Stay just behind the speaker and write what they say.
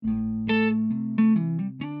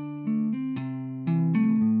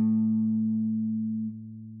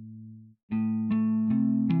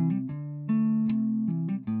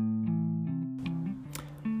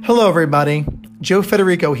Hello, everybody. Joe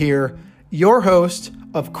Federico here, your host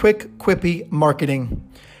of Quick Quippy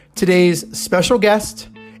Marketing. Today's special guest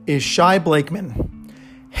is Shy Blakeman.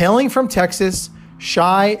 Hailing from Texas,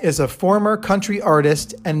 Shy is a former country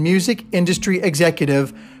artist and music industry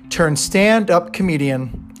executive turned stand-up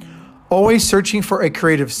comedian. Always searching for a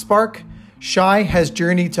creative spark, Shy has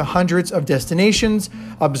journeyed to hundreds of destinations,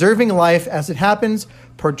 observing life as it happens,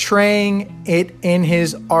 portraying it in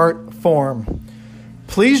his art form.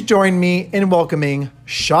 Please join me in welcoming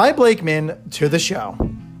Shy Blakeman to the show.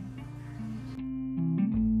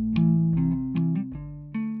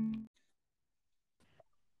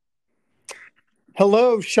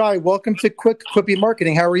 Hello, Shy. Welcome to Quick Quippy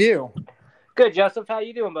Marketing. How are you? Good, Joseph. How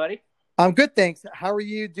you doing, buddy? I'm good, thanks. How are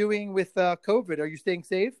you doing with COVID? Are you staying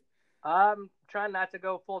safe? I'm trying not to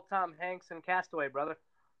go full Tom Hanks and Castaway, brother.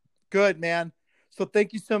 Good, man. So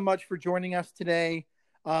thank you so much for joining us today.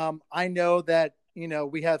 I know that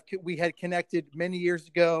we had connected many years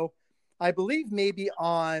ago, I believe maybe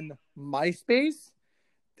on MySpace.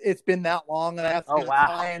 It's been that long, and I have to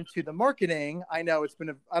tie into the marketing. I know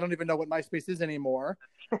I don't even know what MySpace is anymore.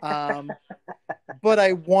 But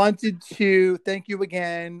I wanted to thank you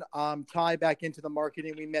again, tie back into the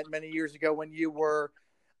marketing. We met many years ago when you were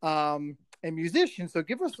a musician. So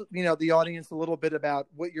give us, the audience a little bit about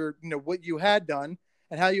what what you had done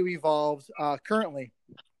and how you evolved currently.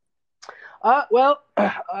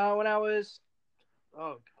 When I was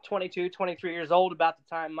 22, 23 years old, about the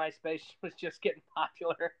time MySpace was just getting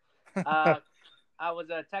popular, I was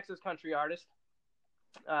a Texas country artist,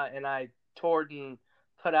 and I toured and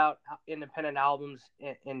put out independent albums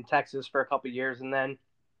in Texas for a couple of years, and then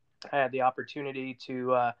I had the opportunity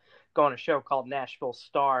to go on a show called Nashville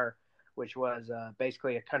Star, which was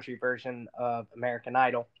basically a country version of American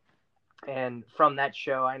Idol. And from that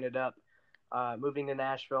show, I ended up moving to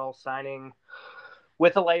Nashville, signing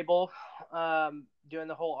with a label, doing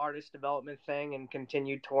the whole artist development thing, and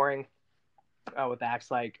continued touring with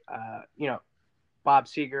acts like, Bob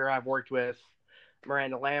Seger. I've worked with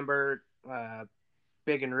Miranda Lambert,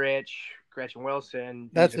 Big and Rich, Gretchen Wilson.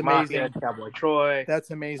 That's amazing. Mafia, Cowboy Troy.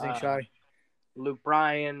 That's amazing, Shy. Luke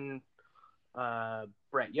Bryan,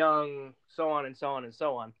 Brett Young, so on and so on and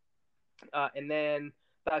so on. And then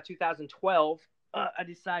about 2012, I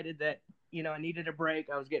decided that, I needed a break.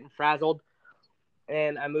 I was getting frazzled,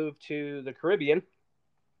 and I moved to the Caribbean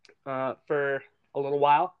for a little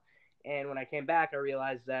while. And when I came back, I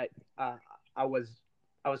realized that I was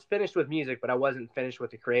finished with music, but I wasn't finished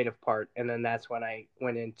with the creative part. And then that's when I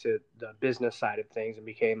went into the business side of things and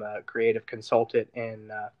became a creative consultant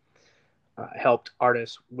and helped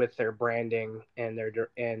artists with their branding and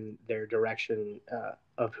their direction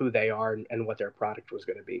of who they are and what their product was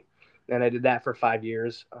going to be. And I did that for 5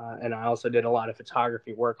 years. And I also did a lot of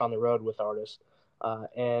photography work on the road with artists.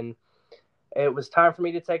 And it was time for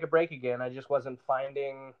me to take a break again. I just wasn't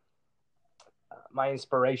finding my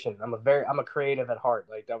inspiration. I'm a creative at heart.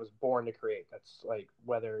 Like, I was born to create. That's like,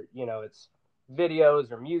 whether, it's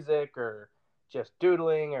videos or music or just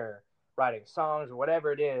doodling or writing songs or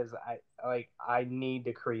whatever it is, I need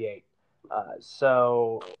to create.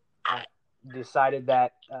 So I decided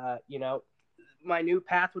that, my new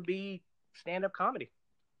path would be stand-up comedy.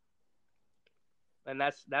 And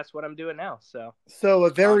that's what I'm doing now. So a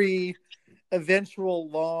very eventual,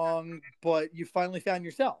 long, but you finally found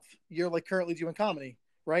yourself. You're like currently doing comedy,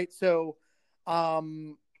 right? So,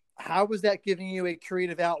 how was that giving you a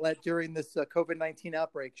creative outlet during this COVID-19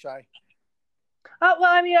 outbreak, Shy?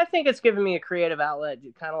 I think it's given me a creative outlet,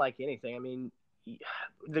 kind of like anything. I mean,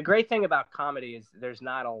 the great thing about comedy is there's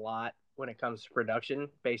not a lot when it comes to production.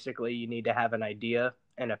 Basically, you need to have an idea,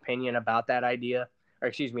 an opinion about that idea, or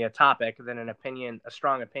a topic, then a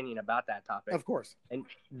strong opinion about that topic. Of course. And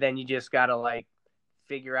then you just got to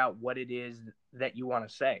figure out what it is that you want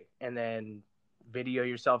to say, and then video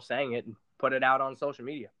yourself saying it and put it out on social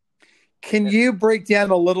media. Can you break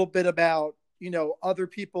down a little bit about, other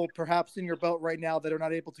people perhaps in your boat right now that are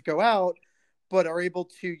not able to go out, but are able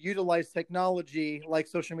to utilize technology like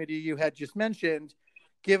social media you had just mentioned?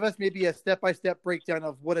 Give us maybe a step-by-step breakdown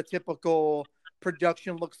of what a typical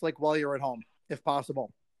production looks like while you're at home, if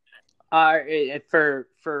possible. For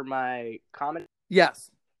my comedy?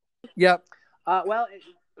 Yes. Yep.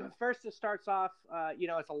 First it starts off,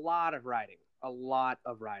 it's a lot of writing.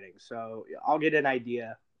 So I'll get an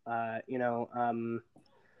idea. I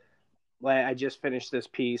just finished this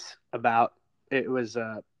piece about, it was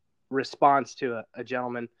a response to a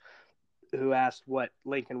gentleman who asked what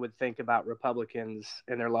Lincoln would think about Republicans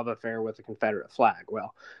and their love affair with the Confederate flag.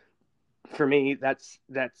 Well, for me, that's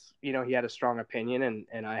he had a strong opinion,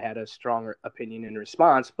 and I had a stronger opinion in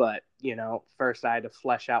response. But first I had to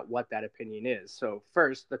flesh out what that opinion is. So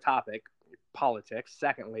first, the topic, politics.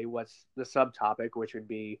 Secondly, what's the subtopic, which would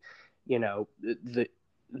be, the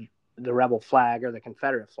rebel flag or the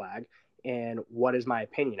Confederate flag, and what is my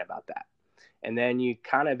opinion about that? And then you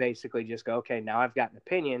kind of basically just go, okay, now I've got an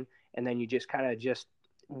opinion, and then you just kind of just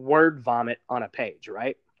word vomit on a page,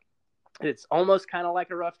 right? It's almost kind of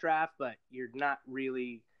like a rough draft, but you're not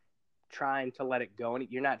really trying to let it go.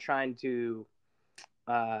 You're not trying to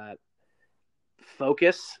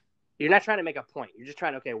focus. You're not trying to make a point. You're just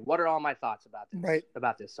trying to, okay, what are all my thoughts about this, right,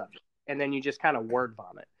 about this subject? And then you just kind of word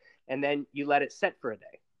vomit. And then you let it sit for a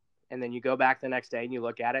day. And then you go back the next day and you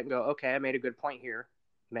look at it and go, okay, I made a good point here.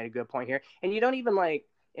 Made a good point here. And you don't even, like,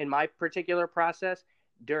 in my particular process,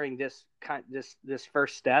 during this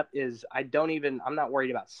first step is I'm not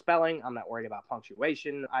worried about spelling. I'm not worried about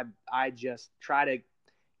punctuation. I just try to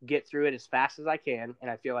get through it as fast as I can.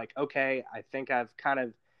 And I feel like, okay, I think I've kind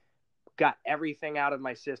of got everything out of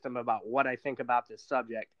my system about what I think about this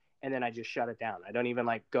subject. And then I just shut it down. I don't even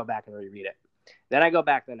go back and reread it. Then I go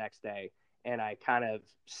back the next day and I kind of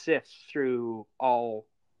sift through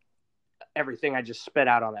everything I just spit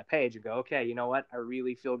out on that page and go, okay, you know what? I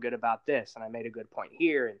really feel good about this. And I made a good point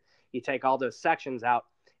here. And you take all those sections out,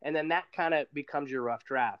 and then that kind of becomes your rough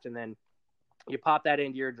draft. And then you pop that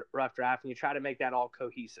into your rough draft and you try to make that all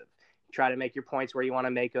cohesive. You try to make your points where you want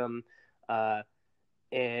to make them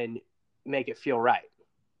and make it feel right.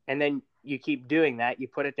 And then you keep doing that. You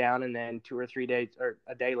put it down, and then 2 or 3 days or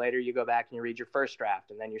a day later, you go back and you read your first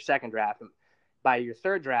draft and then your second draft. And by your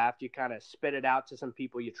third draft, you kind of spit it out to some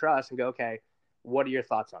people you trust and go, okay, what are your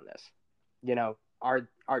thoughts on this? Are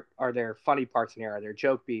there funny parts in here? Are there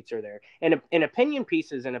joke beats? Are there in opinion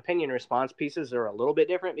pieces and opinion response pieces are a little bit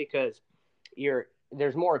different because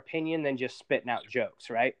there's more opinion than just spitting out jokes,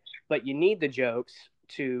 right? But you need the jokes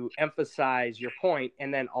to emphasize your point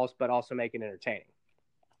and then also make it entertaining.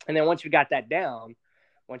 And then once you got that down,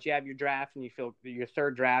 once you have your draft and you feel your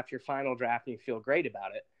third draft, your final draft, and you feel great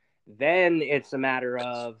about it, then it's a matter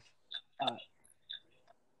of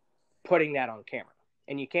putting that on camera.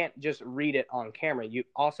 And you can't just read it on camera. You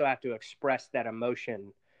also have to express that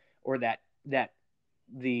emotion or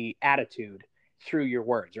the attitude through your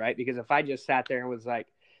words, right? Because if I just sat there and was like,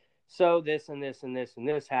 so this and this and this and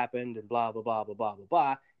this happened and blah, blah, blah, blah, blah, blah,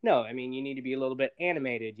 blah. No, I mean, you need to be a little bit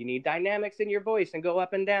animated. You need dynamics in your voice and go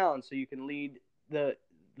up and down so you can lead the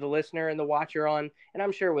listener and the watcher on. And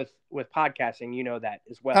I'm sure with podcasting, you know that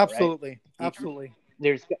as well, absolutely, right? Absolutely.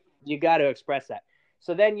 You got to express that.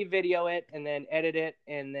 So then you video it and then edit it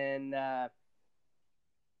and then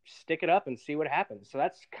stick it up and see what happens. So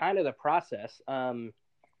that's kind of the process.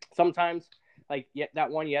 Sometimes, like that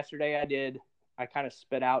one yesterday I kind of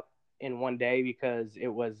spit out in one day because it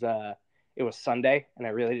was Sunday and I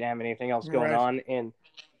really didn't have anything else going on. And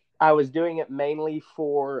I was doing it mainly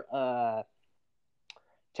for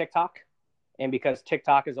TikTok. And because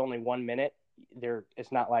TikTok is only 1 minute,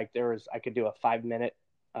 it's not like I could do a 5-minute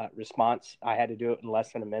response. I had to do it in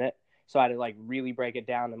less than a minute. So I had to really break it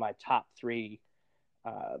down to my top 3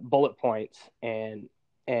 bullet points and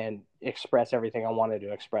express everything I wanted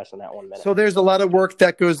to express in that 1 minute. So there's a lot of work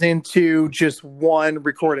that goes into just one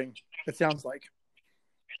recording, it sounds like.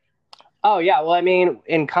 Oh yeah, well, I mean,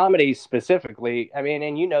 in comedy specifically, I mean,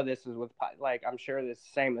 and this is with I'm sure this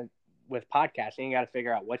same with podcasting. You got to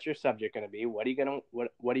figure out what's your subject going to be. What are you gonna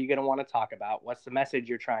want to talk about? What's the message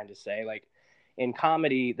you're trying to say? Like in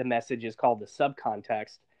comedy, the message is called the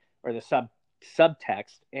subcontext or the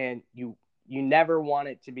subtext, and you never want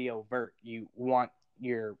it to be overt. You want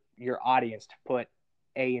your audience to put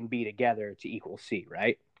A and B together to equal C,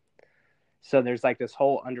 right? So there's this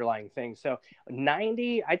whole underlying thing. So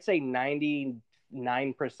I'd say 99%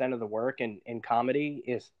 of the work in comedy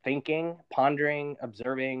is thinking, pondering,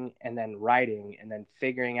 observing, and then writing, and then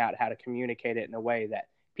figuring out how to communicate it in a way that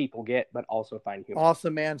people get, but also find humor.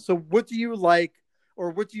 Awesome, man. So what do you like, or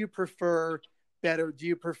what do you prefer better? Do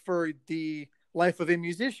you prefer the life of a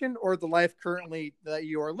musician or the life currently that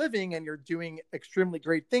you are living and you're doing extremely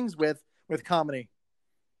great things with comedy?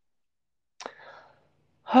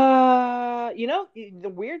 The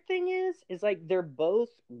weird thing is they're both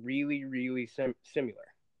really, really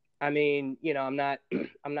similar. I mean, I'm not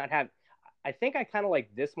having. I think I kind of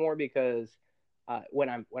like this more because when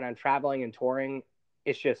I'm traveling and touring,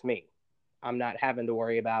 it's just me. I'm not having to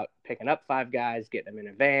worry about picking up 5 guys, getting them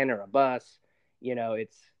in a van or a bus.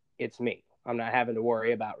 It's me. I'm not having to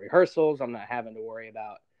worry about rehearsals. I'm not having to worry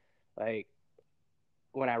about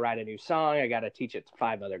when I write a new song, I got to teach it to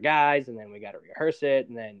 5 other guys, and then we got to rehearse it,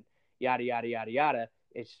 and then yada, yada, yada, yada.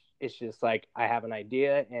 It's just like I have an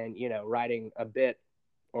idea, and writing a bit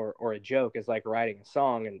or a joke is like writing a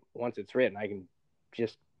song, and once it's written, I can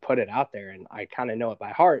just put it out there, and I kind of know it by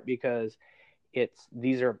heart because it's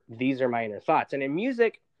these are my inner thoughts. And in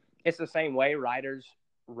music, it's the same way. Writers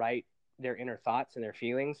write their inner thoughts and their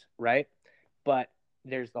feelings, right? But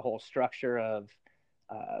there's the whole structure of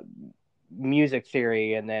uh, music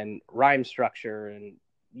theory and then rhyme structure, and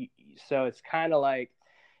so it's kind of like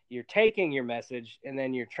you're taking your message and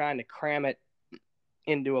then you're trying to cram it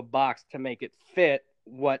into a box to make it fit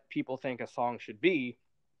what people think a song should be.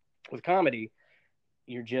 With comedy,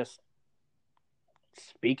 you're just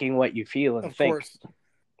speaking what you feel and Of think. course.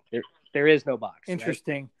 There is no box.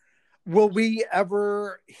 Interesting. Right? Will we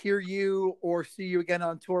ever hear you or see you again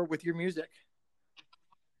on tour with your music?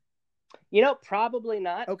 Probably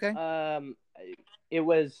not. Okay. It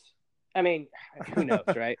was, I mean, who knows,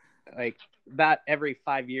 right? Like about every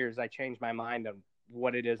 5 years, I change my mind on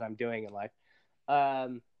what it is I'm doing in life.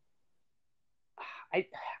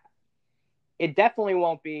 It definitely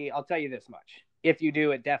won't be. I'll tell you this much: if you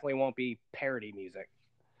do, it definitely won't be parody music.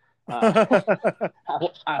 It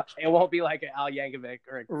won't be like an Al Yankovic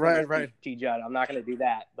or a right. T. Judd. I'm not going to do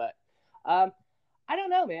that. But I don't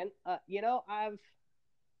know, man. I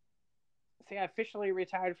officially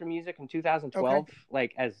retired from music in 2012, okay.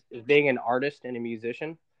 like as being an artist and a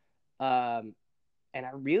musician. And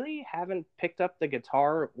I really haven't picked up the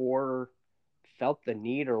guitar or felt the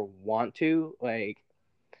need or want to. Like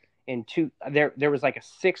there was like a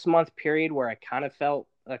 6-month period where I kind of felt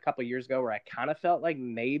a couple years ago where I kind of felt like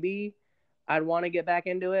maybe I'd want to get back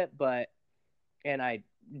into it, and I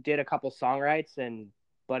did a couple songwrites,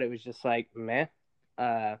 but it was just like meh.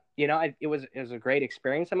 It was a great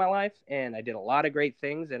experience in my life, and I did a lot of great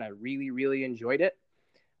things, and I really, really enjoyed it.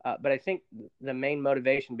 But I think the main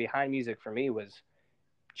motivation behind music for me was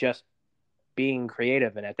just being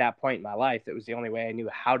creative, and at that point in my life, it was the only way I knew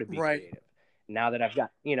how to be creative. Now that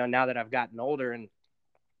I've gotten older and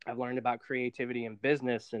I've learned about creativity and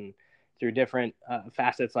business and through different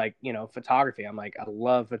facets, like photography. I'm like, I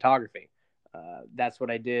love photography. That's what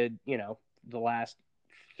I did. The last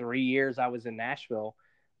 3 years I was in Nashville.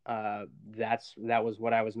 That was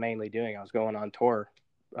what I was mainly doing. I was going on tour,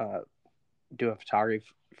 doing photography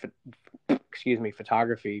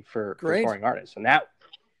for touring artists, and that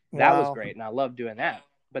was great, and I loved doing that.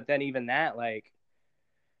 But then even that, like,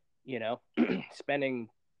 spending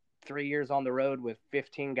 3 years on the road with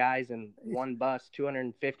 15 guys in one bus,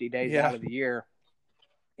 250 days out of the year.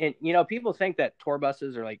 And, people think that tour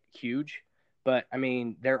buses are like huge, but I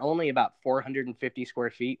mean, they're only about 450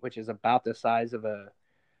 square feet, which is about the size of a,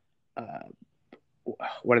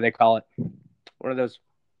 what do they call it? One of those,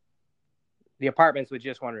 the apartments with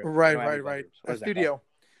just one room. Right. A studio.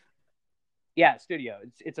 Yeah, studio.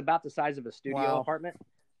 It's about the size of a studio apartment.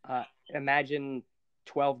 Imagine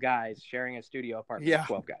 12 guys sharing a studio apartment with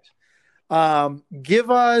 12 guys. Give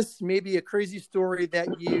us maybe a crazy story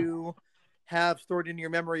that you have stored in your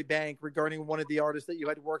memory bank regarding one of the artists that you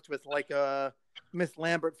had worked with, like Miss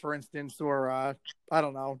Lambert, for instance, or I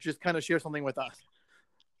don't know, just kind of share something with us.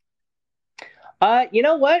 You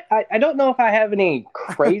know what? I don't know if I have any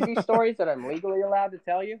crazy stories that I'm legally allowed to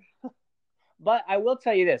tell you, but I will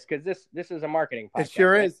tell you this, because this is a marketing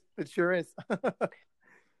podcast. It sure is.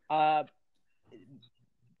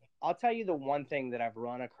 I'll tell you the one thing that I've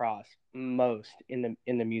run across most in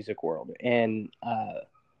the music world and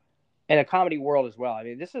a comedy world as well. I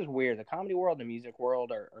mean, this is weird. The comedy world and the music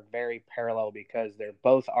world are very parallel because they're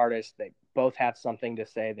both artists. They both have something to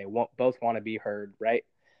say. They both want to be heard, right?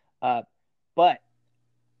 But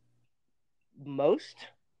most,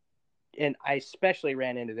 and I especially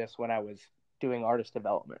ran into this when I was doing artist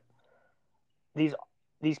development. These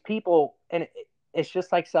people, and it's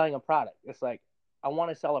just like selling a product. It's like, I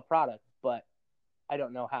want to sell a product, but I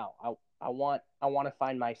don't know how. I want to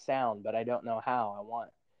find my sound, but I don't know how.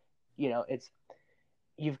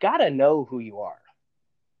 You've got to know who you are,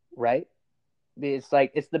 right? It's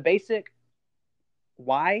like, it's the basic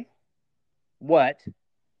why, what,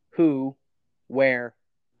 who, where,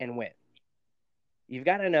 and when. You've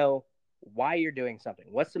got to know why you're doing something.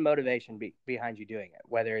 What's the motivation behind you doing it?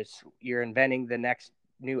 Whether it's you're inventing the next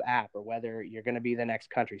new app or whether you're going to be the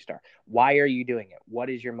next country star. Why are you doing it? What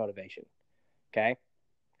is your motivation? Okay.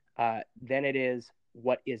 Then it is,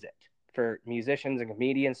 what is it? For musicians and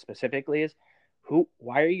comedians specifically is,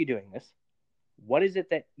 why are you doing this? What is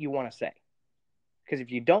it that you want to say? Because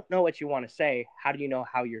if you don't know what you want to say, how do you know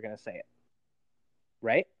how you're going to say it?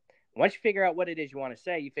 Right? Once you figure out what it is you want to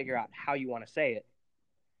say, you figure out how you want to say it.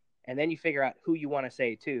 And then you figure out who you want to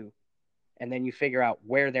say it to. And then you figure out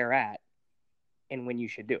where they're at and when you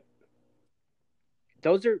should do it.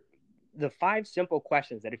 those are the 5 simple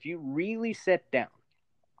questions that if you really sit down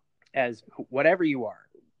as whatever you are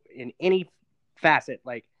in any facet,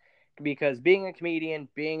 like, because being a comedian,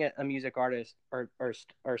 being a music artist,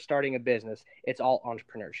 or starting a business, it's all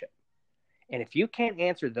entrepreneurship. And if you can't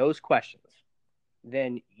answer those questions,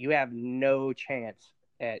 then you have no chance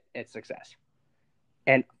at success.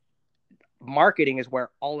 And marketing is where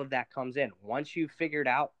all of that comes in. Once you've figured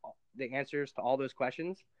out the answers to all those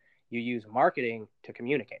questions, you use marketing to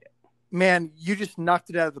communicate it. Man, you just knocked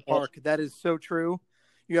it out of the park. That is so true.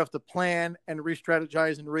 You have to plan and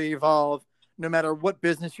re-strategize and re-evolve no matter what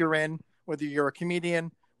business you're in, whether you're a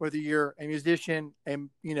comedian, whether you're a musician, a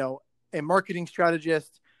marketing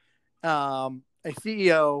strategist, a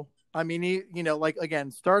CEO. I mean, like,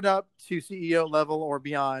 again, startup to CEO level or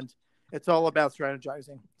beyond, it's all about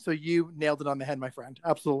strategizing. So you nailed it on the head, my friend.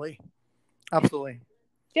 Absolutely. Absolutely.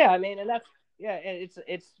 Yeah. I mean, and that's, yeah, it's,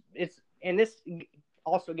 and this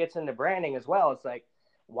also gets into branding as well. It's like,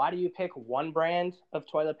 why do you pick one brand of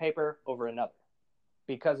toilet paper over another?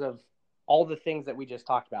 Because of all the things that we just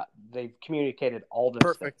talked about. They've communicated all the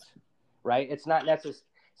Perfect things, right? It's not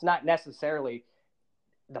necessarily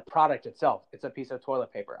the product itself. It's a piece of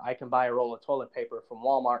toilet paper. I can buy a roll of toilet paper from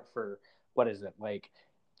Walmart for, what is it, like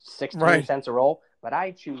 16 cents a roll? But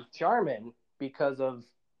I choose Charmin because of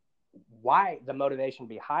why, the motivation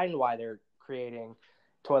behind why they're creating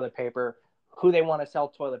toilet paper, who they want to sell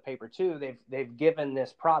toilet paper to. They've given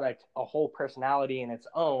this product a whole personality in its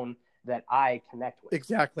own that I connect with.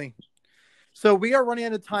 Exactly. So we are running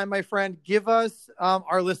out of time, my friend. Give us,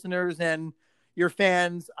 our listeners and your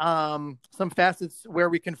fans, some facets where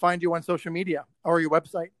we can find you on social media or your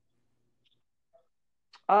website.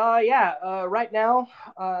 Right now,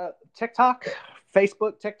 TikTok,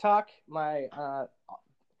 Facebook, TikTok, my,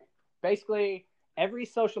 basically every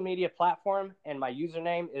social media platform, and my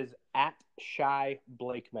username is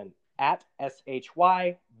 @ShyBlakeman,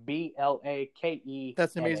 @ShyBlakeman.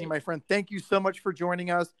 That's amazing, my friend. Thank you so much for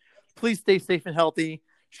joining us. Please stay safe and healthy.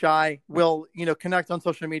 Shy, we'll, connect on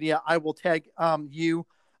social media. I will tag you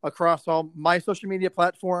across all my social media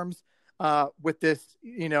platforms with this,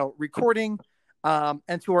 recording.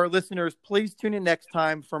 And to our listeners, please tune in next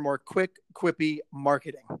time for more quick, quippy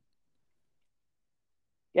marketing.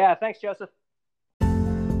 Yeah, thanks, Joseph.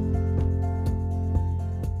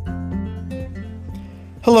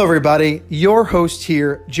 Hello, everybody. Your host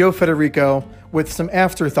here, Joe Federico, with some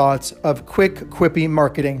afterthoughts of quick, quippy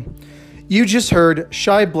marketing. You just heard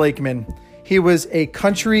Shy Blakeman. He was a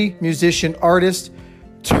country musician artist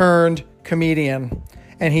turned comedian,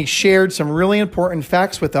 and he shared some really important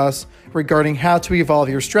facts with us regarding how to evolve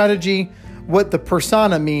your strategy, what the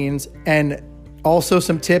persona means, and also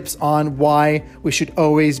some tips on why we should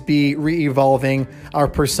always be re-evolving our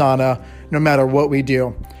persona no matter what we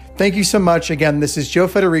do. Thank you so much. Again, this is Joe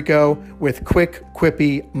Federico with Quick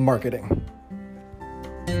Quippy Marketing.